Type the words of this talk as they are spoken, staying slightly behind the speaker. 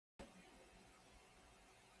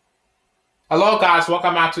Hello, guys.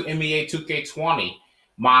 Welcome out to NBA 2K20,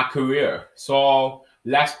 my career. So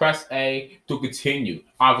let's press A to continue.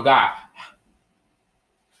 I've got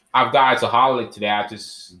it's a holiday today. I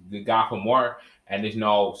just got from work and there's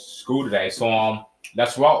no school today. So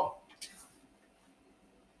let's roll.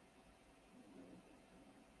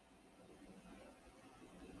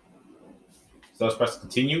 So let's press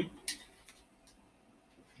continue.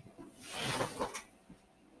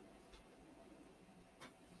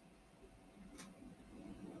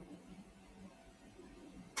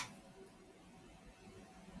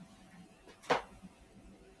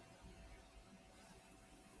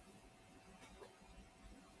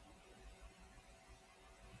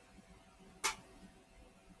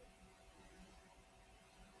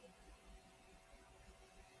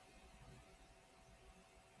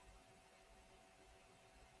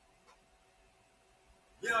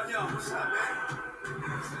 Yo, what's up, man?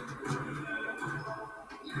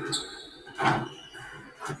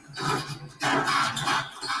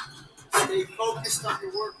 Stay focused on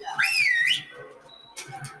your workout.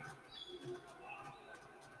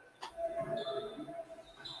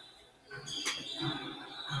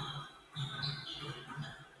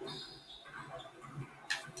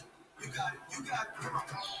 You got it. Come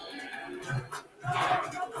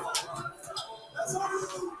on. That's all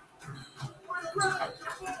you.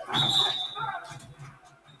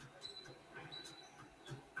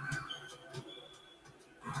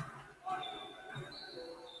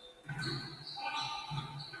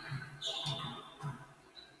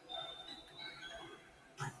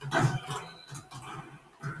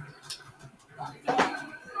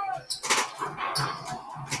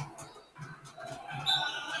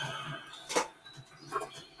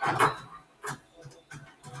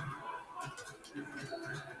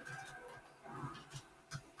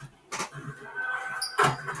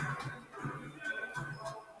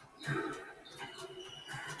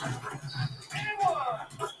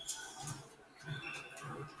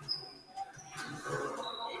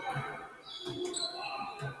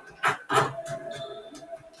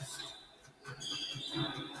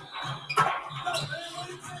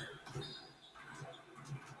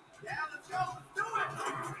 Yeah, let's go. Let's do it.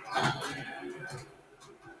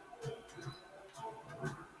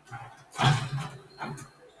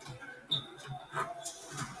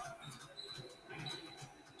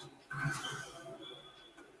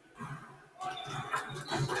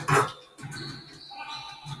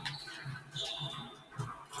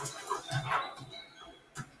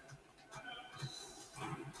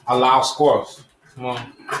 Allow scores. Come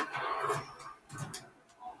on.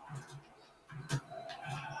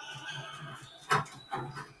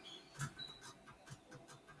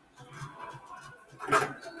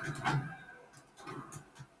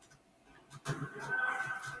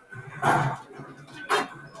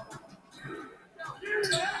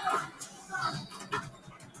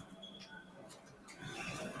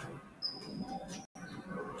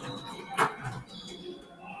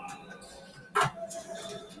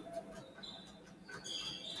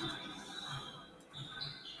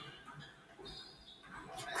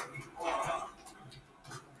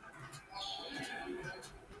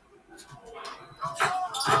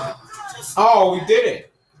 Oh, we did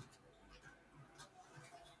it.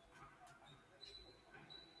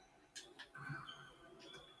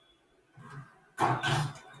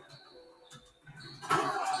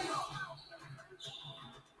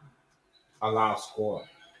 Allow score.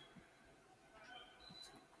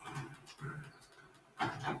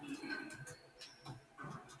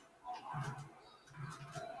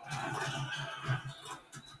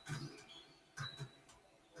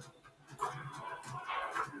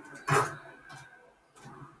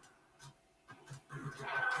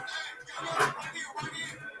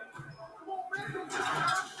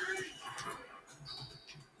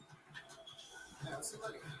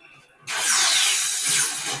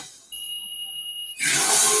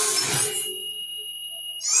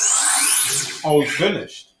 Oh, we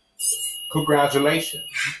finished. Congratulations.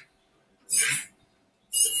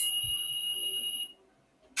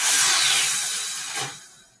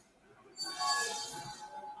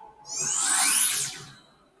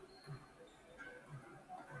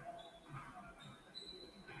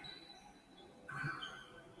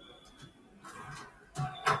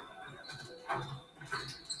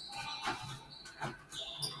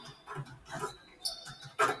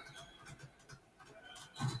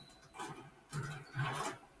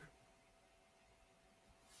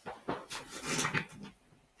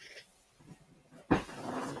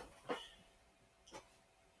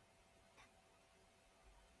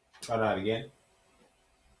 Try that again.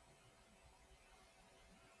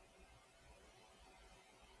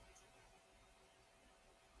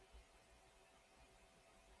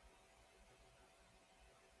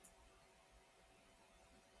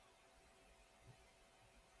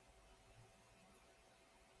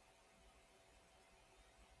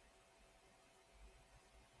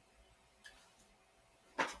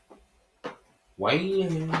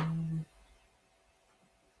 Waiting.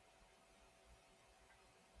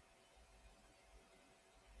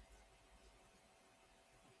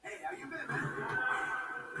 Hey, how you been, man?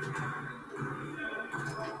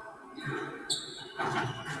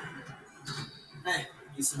 Hey,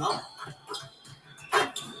 you smell?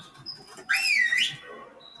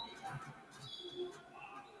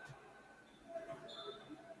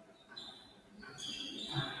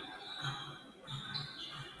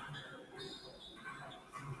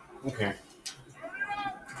 Okay.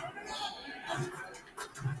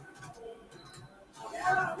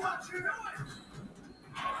 Yeah, what you doing?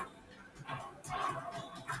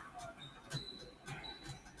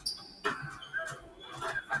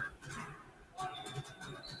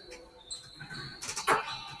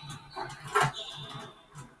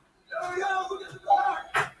 Yo, look at the car!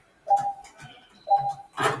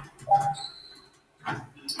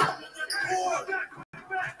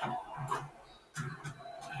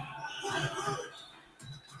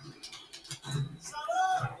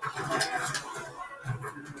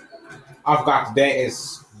 I forgot today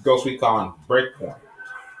is Ghost Recon Breakpoint.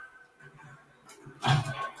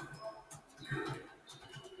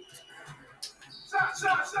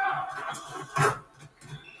 Stop!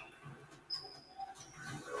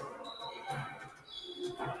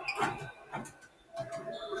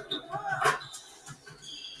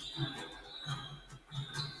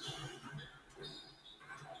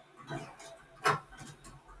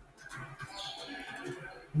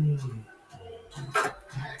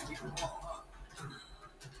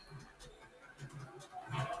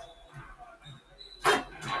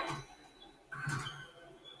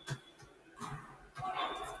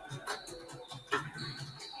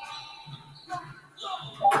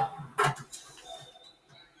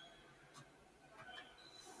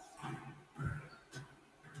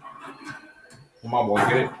 Come on, boy,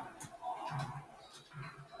 get it.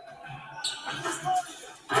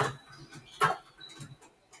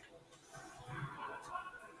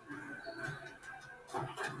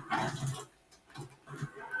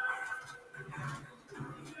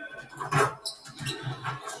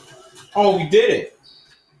 Oh, we did it.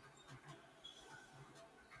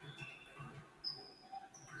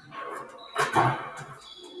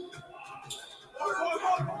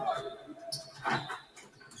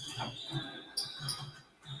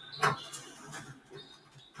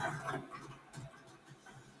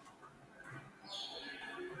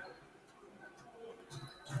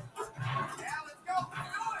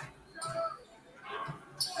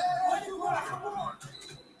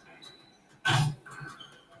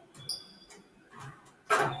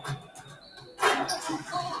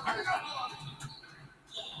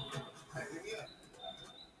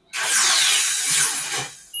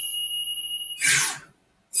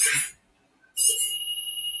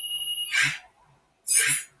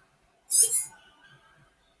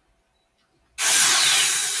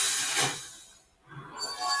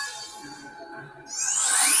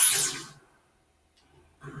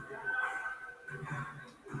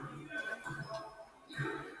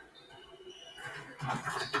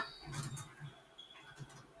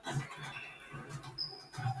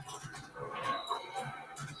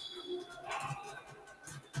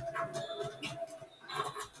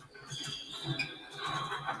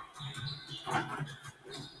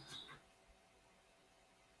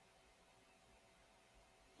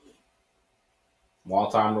 Long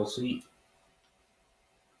time no see.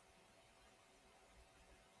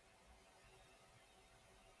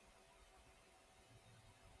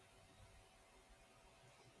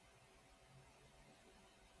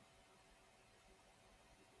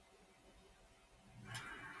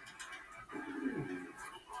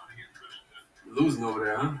 Losing over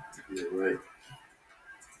there, huh? Yeah, right.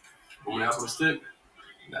 Want me out for a stick?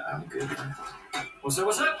 Nah, I'm good. What's up?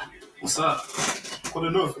 What's up? What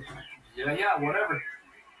enough? Yeah, whatever.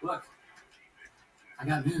 Look, I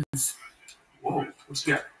got news. Whoa, what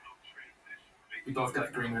you got? We both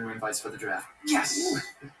got green room invites for the draft. Yes!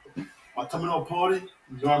 My coming out party?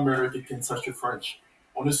 No American can touch your French.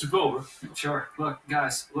 On the Super Bowl. Sure. Look,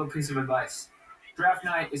 guys, a little piece of advice. Draft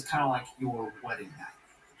night is kind of like your wedding night.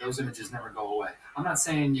 Those images never go away. I'm not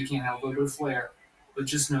saying you can't have a little bit of flair, but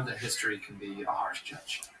just know that history can be a harsh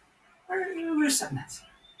judge. We're just setting that.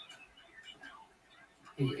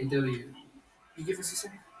 Hey, W, you give us a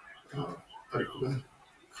second? Pretty cool.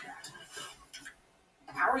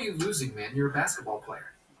 How are you losing, man? You're a basketball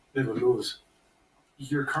player. Never lose.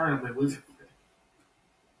 You're currently losing.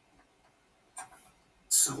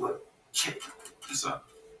 So look, check. What's up?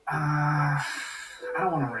 I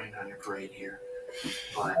don't want to rain on your parade here,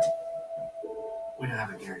 but we don't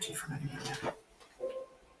have a guarantee from anyone yet.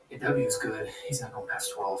 If W's good, he's not going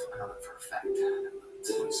past 12. I know that for a fact.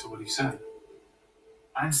 So what are you saying?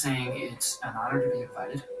 I'm saying it's an honor to be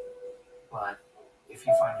invited, but if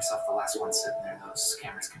you find yourself the last one sitting there, those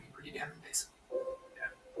cameras can be pretty damn invasive.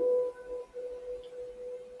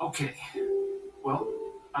 Okay, well,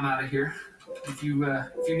 I'm out of here. If you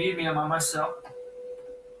need me, I'm on my cell.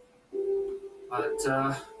 But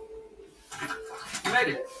you made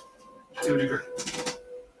it to a degree.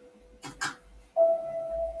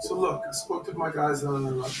 So look, I spoke to my guys on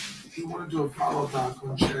the he want to do a follow doc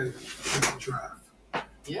on Shea at the draft.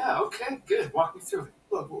 Yeah, okay, good. Walk me through it.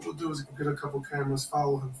 Look, what we'll do is we'll get a couple cameras,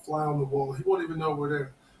 follow him, fly on the wall. He won't even know we're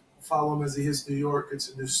there. We'll follow him as he hits New York, gets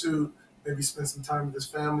a new suit, maybe spend some time with his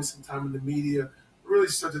family, some time in the media. Really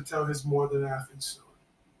start to tell his more than athlete story.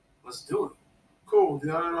 Let's do it. Cool.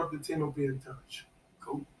 The uninterrupted team will be in touch.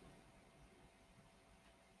 Cool.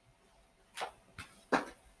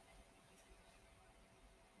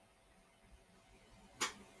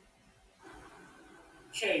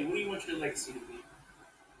 Shay, what do you want your legacy to be?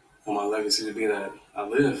 I want my legacy to be that I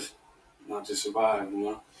live, not just survive, you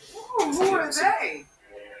know? Ooh, who are they?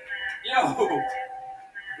 Yo,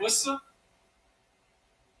 what's up?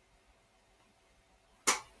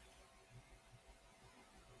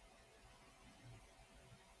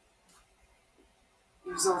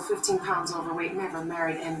 He was over 15 pounds overweight, never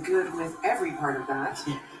married, and good with every part of that.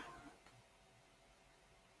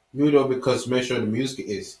 You know, because make sure the music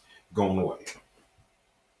is going away.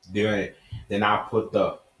 Then I'll put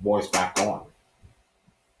the voice back on.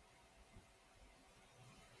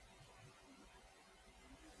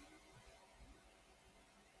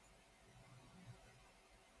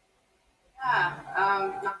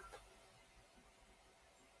 Yeah,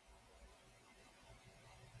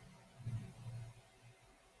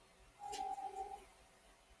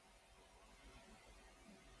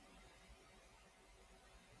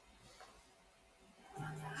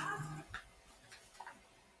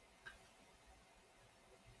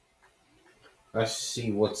 Let's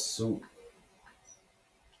see what suit.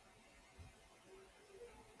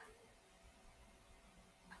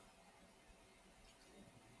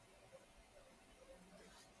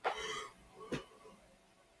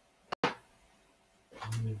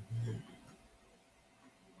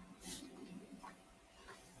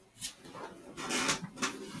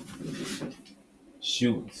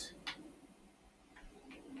 Shoes.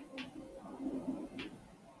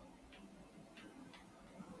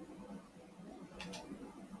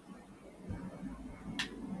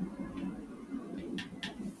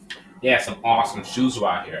 Yeah, some awesome shoes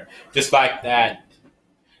right here. Just like that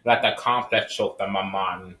complex show that my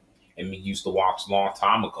mom and me used to watch a long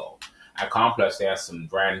time ago. At Complex, they have some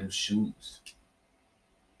brand new shoes.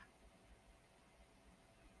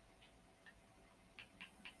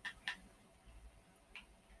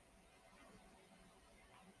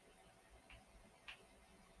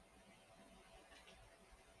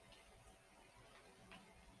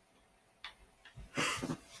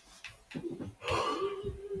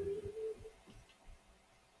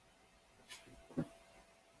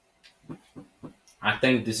 I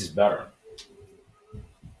think this is better.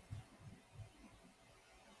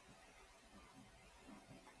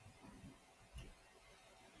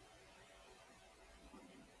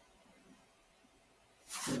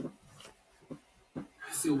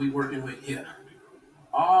 See what we working with here.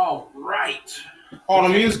 All right. Oh, the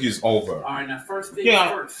music is over. All right, now first thing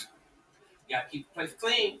Yeah. first. You gotta keep the place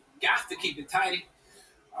clean. Got to keep it tidy.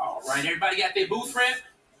 All right, everybody got their booth rent?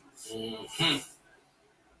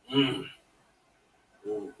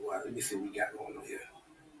 Oh, boy, let me see what we got going on here.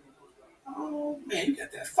 Oh, man, you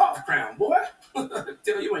got that soft crown, boy.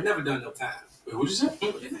 Tell you ain't never done no time. Wait, what'd you say?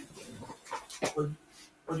 What do you think? What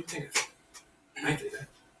do you think? I ain't think that.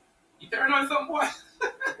 You paranoid or something, boy?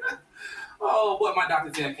 Oh, boy, my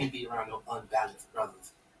doctor said I can't be around no unbalanced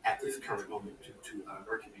brothers at this current moment due to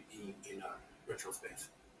Mercury being in retro space.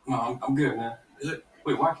 No, I'm good, man. Good.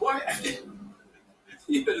 Wait, why? Boy,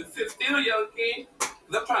 you better sit still, young king.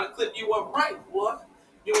 Because I'm trying to clip you up right, boy.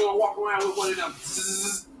 You don't want to walk around with one of them.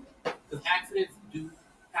 Because accidents do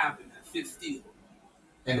happen. Sit still.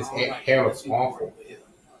 And his All right, hair let's looks see what we awful. work with here.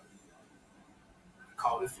 I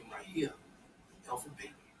call this one right here. Elfin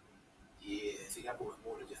Baby. Yeah, see, that boy was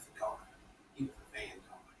more than just a guard. He was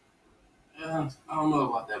a vanguard. I don't know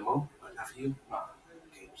about that, Mo. But not for you? Nah. Okay,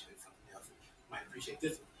 let me show you something else. You might appreciate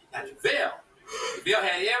this one. Now, JaVale. JaVale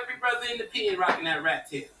had every brother in the pen rocking that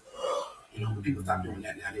rat tail. You know, when people stop doing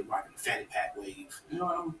that now, they're rocking the fanny pack wave. You know,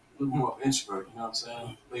 I'm a little more of an introvert, you know what I'm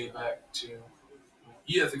saying? Laid back, chill.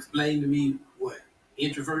 You just explained to me what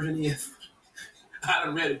introversion is. I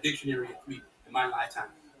done read a dictionary in my lifetime.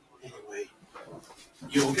 Anyway,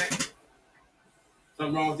 You okay?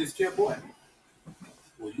 Something wrong with this chair, boy?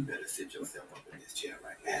 Well, you better sit yourself up in this chair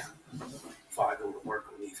right now before I go to work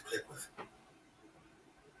on these clippers.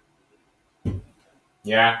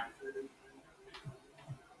 Yeah.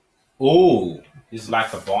 Ooh, he's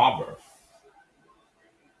like a barber.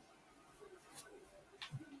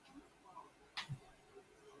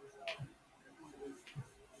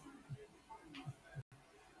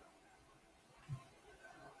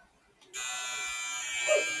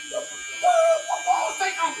 Oh,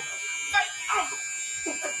 thank Uncle! Thank Uncle!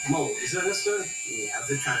 Mo, is that necessary? Yeah, I was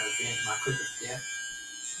just trying to avenge my clipper's death.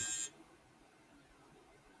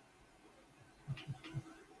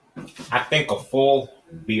 I think a full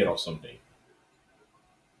beard or something.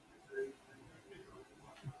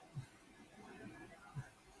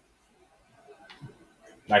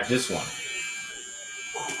 Like this one.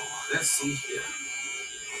 Let's see here.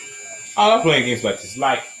 I love playing games like this.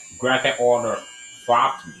 Like Grand Theft Auto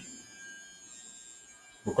 5 to me.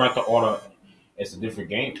 But Grand Theft Auto is a different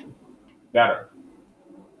game. Better.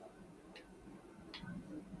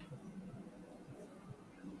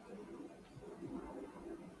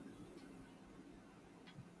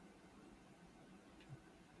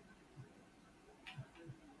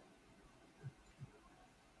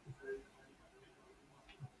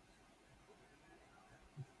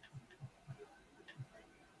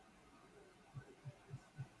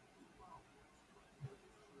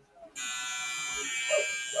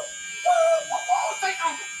 Oh, thank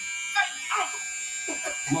Uncle! Thank Uncle!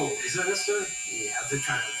 Mo, is that necessary? Yeah, I was just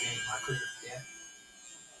trying to avenge my clipper's death.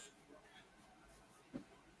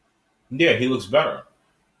 Yeah, he looks better.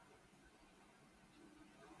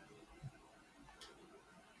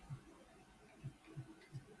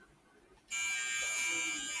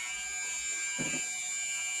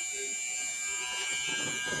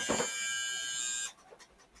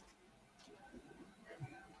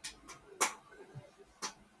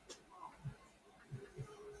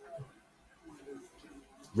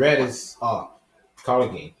 Red is color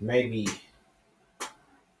game. Maybe.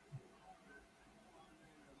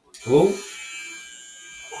 Who?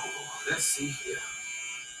 Let's see here.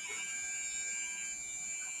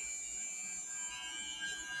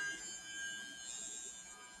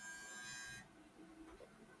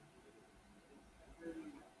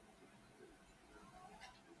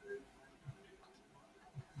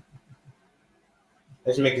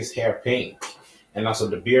 Let's make his hair pink. And also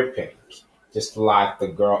the beard pink. Just like the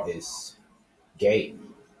girl is gay.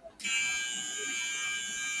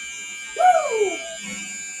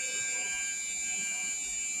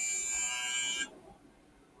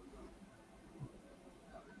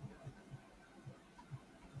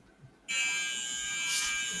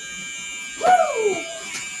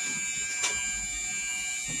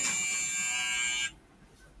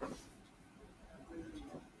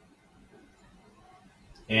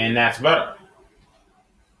 And that's better.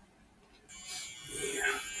 Yeah,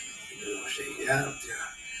 you know, shake it out there.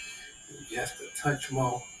 Just a touch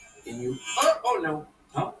more, and you. Oh no!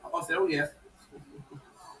 Huh? I said, oh yes.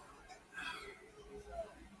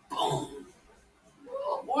 Boom!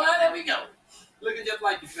 Oh boy, there we go. Looking just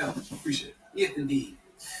like yourself. Appreciate it. Yes, indeed.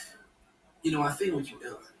 You know, I see what you're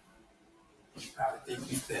doing. You probably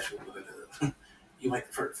think you're special, but you ain't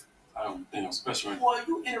the first. I don't think I'm special. Right? Boy,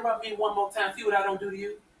 you interrupt me one more time. See what I don't do to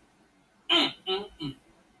you?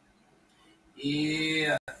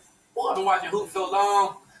 Yeah. Boy, I've been watching hoops so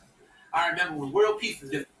long. I remember when world peace was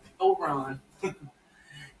just over on.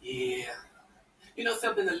 Yeah. You know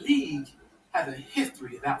something? The league has a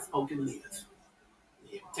history of outspoken leaders.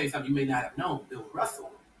 Yeah, tell you something you may not have known. Bill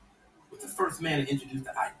Russell was the first man to introduce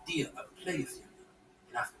the idea of a players union.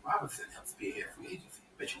 And Oscar Robertson helped spearhead free agency.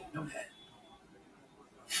 Bet you didn't know that.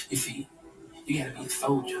 You see, you gotta be a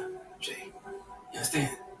soldier, Jay. You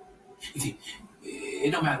understand? You see, it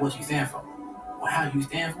don't matter what you stand for or how you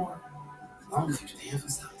stand for it, as long as you stand for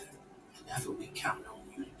something. And that's what we count on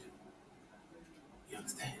you to do. You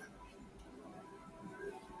understand?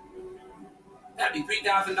 That'd be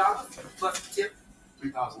 $3,000 plus the tip.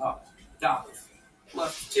 $3,000. Dollars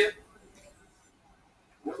plus the tip.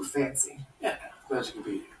 Ooh, fancy. Yeah. Glad you could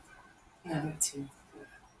be here. Yeah, me too.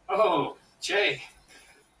 Oh, Jay.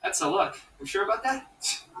 That's a look. You sure about that?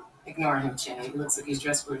 Ignore him, Jay. He looks like he's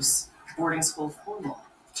dressed for his boarding school formal.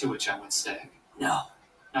 To which I would stay. No.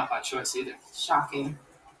 Not by choice either. Shocking.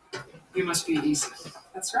 You must be Issa.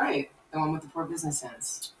 That's right. The one with the poor business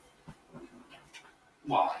sense.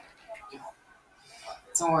 Why?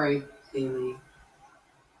 Don't worry, Bailey.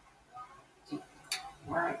 You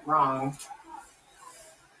weren't wrong.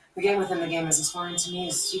 The game within the game is as foreign to me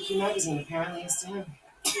as GQ magazine apparently is to him.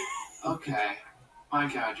 Okay.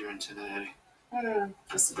 My God, you're into that, Eddie.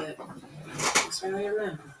 Just a bit. He's really a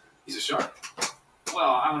man. He's a shark. Well,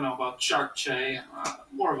 I don't know about shark, Che.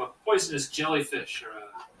 More of a poisonous jellyfish or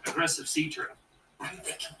an aggressive sea turtle. I'm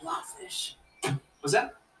thinking blobfish. Was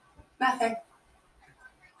that? Nothing.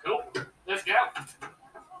 Cool. Let's go.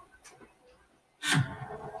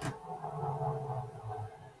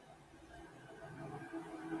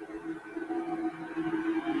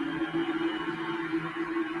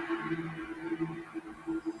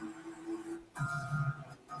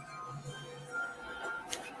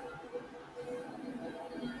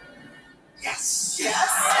 Yes.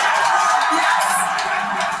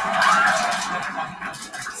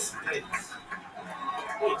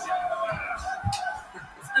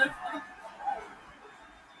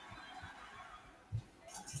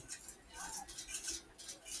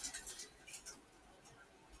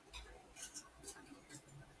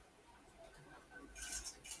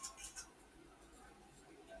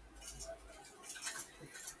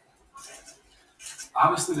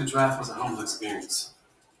 Obviously, the draft was a humble experience.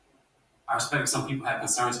 I respect some people have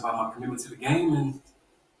concerns about my commitment to the game, and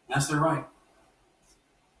that's their right.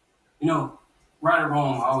 You know, right or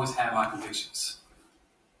wrong, I always had my convictions,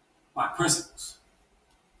 my principles,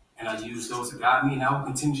 and I use those to guide me, and I will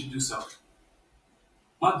continue to do so.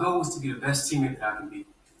 My goal is to be the best teammate that I can be,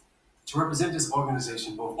 to represent this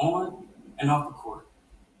organization both on and off the court,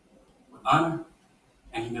 with honor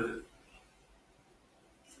and humility.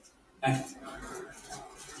 Thank you.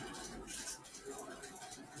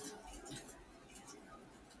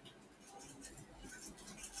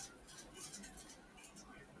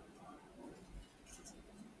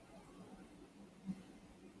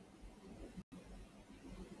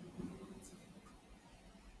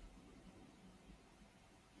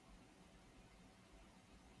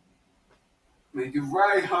 Make it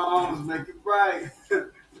right, Holmes. Make it right.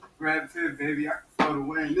 Brad Pitt, baby. I can throw the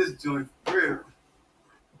way in this joint for real.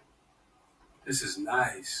 This is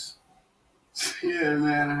nice. Yeah,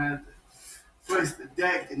 man. I had to place the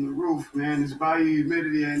deck and the roof, man. This bayou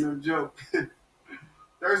humidity ain't no joke.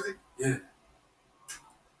 Thirsty? Yeah.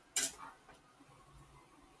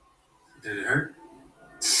 Did it hurt?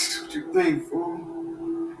 What you think,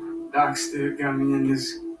 fool? Doc still got me in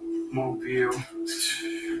this mobile. So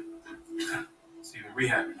you been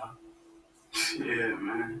rehabbing, huh? Yeah,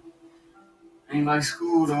 man. Ain't like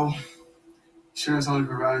school, though. Insurance only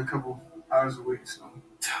providing a couple hours a week, so.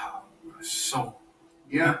 So,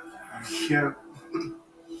 Yep.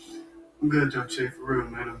 I'm good, Joe Che, for real,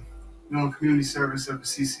 man. I'm doing community service up at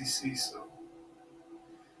CCC, so.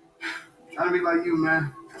 Trying to be like you,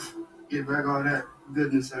 man. Get back all that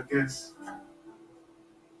goodness, I guess.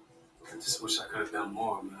 I just wish I could have done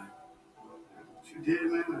more, man. What you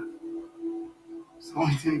did, man. It's the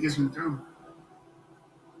only thing that gets me through.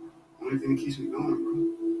 The only thing that keeps me going, bro.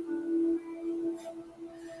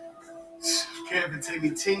 Can't take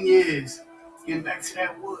me 10 years getting back to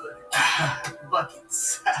that wood.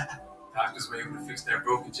 Buckets. Doctors were able to fix that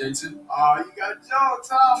broken J2. Oh, you got Joe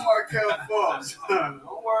Tom Markel Forbes. Don't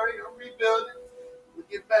worry, I'll rebuild it. We'll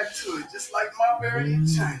get back to it, just like Marbury in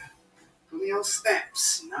China. Put me on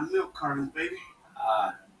stamps, not milk cartons, baby.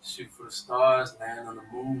 Shoot for the stars, land on the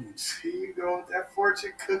moon. Here you go with that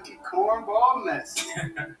fortune cookie cornball mess.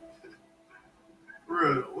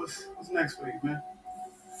 For real, what's next for you, man?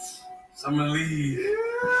 Summer league.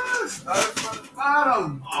 Yeah, start from the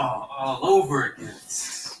bottom. Oh, all over again.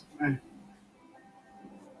 Hey.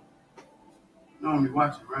 You know me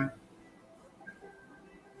watching, right?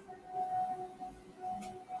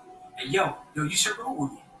 Hey, yo, you should roll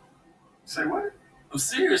with me. Say what? I'm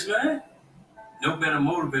serious, man. No better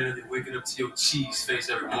motivator than waking up to your cheese face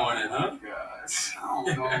every morning, huh? Gosh, I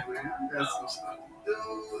don't know, man. I got some stuff to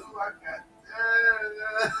do. I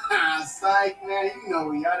got psych, man. You know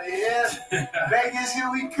we out of here. Vegas, here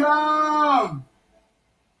we come.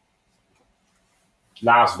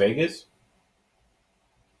 Las Vegas?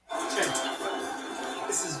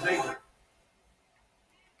 This is Vegas.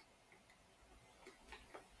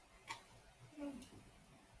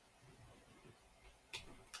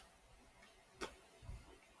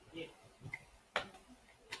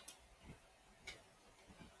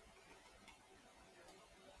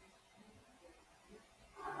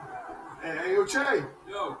 Hey, yo, Che.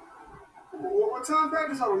 Yo, What time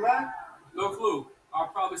practice over, man? no clue. I'll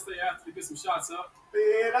probably stay after to get some shots up.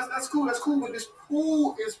 Yeah, that's cool. That's cool. But this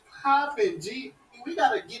pool is popping, G. We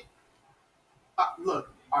gotta get.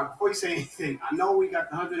 Look, before you say anything, I know we got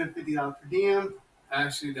the $150 per diem.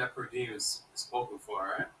 Actually, that per diem is spoken for,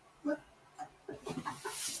 all right? What?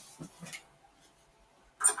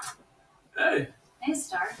 Hey, Hey,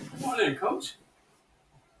 Star. come on in, coach.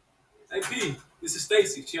 Hey, P, this is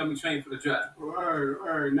Stacy. She helped me train for the draft.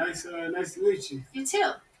 Word. Nice to meet you. You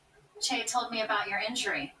too. Che told me about your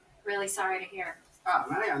injury. Really sorry to hear. Oh,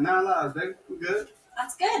 man, I got 9 lives, baby. I'm good.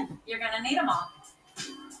 That's good. You're gonna need them all.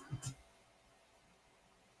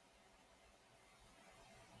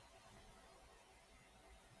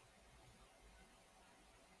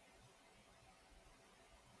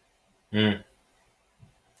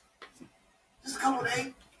 Just a couple of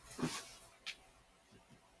 8.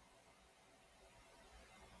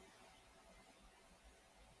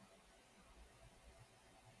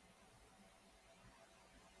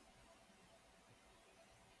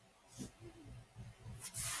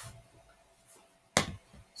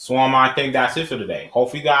 Swarm, I think that's it for today.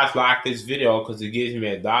 Hope you guys like this video because it gives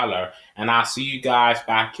me $1. And I'll see you guys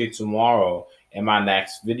back here tomorrow in my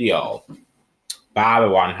next video. Bye,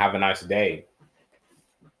 everyone. Have a nice day.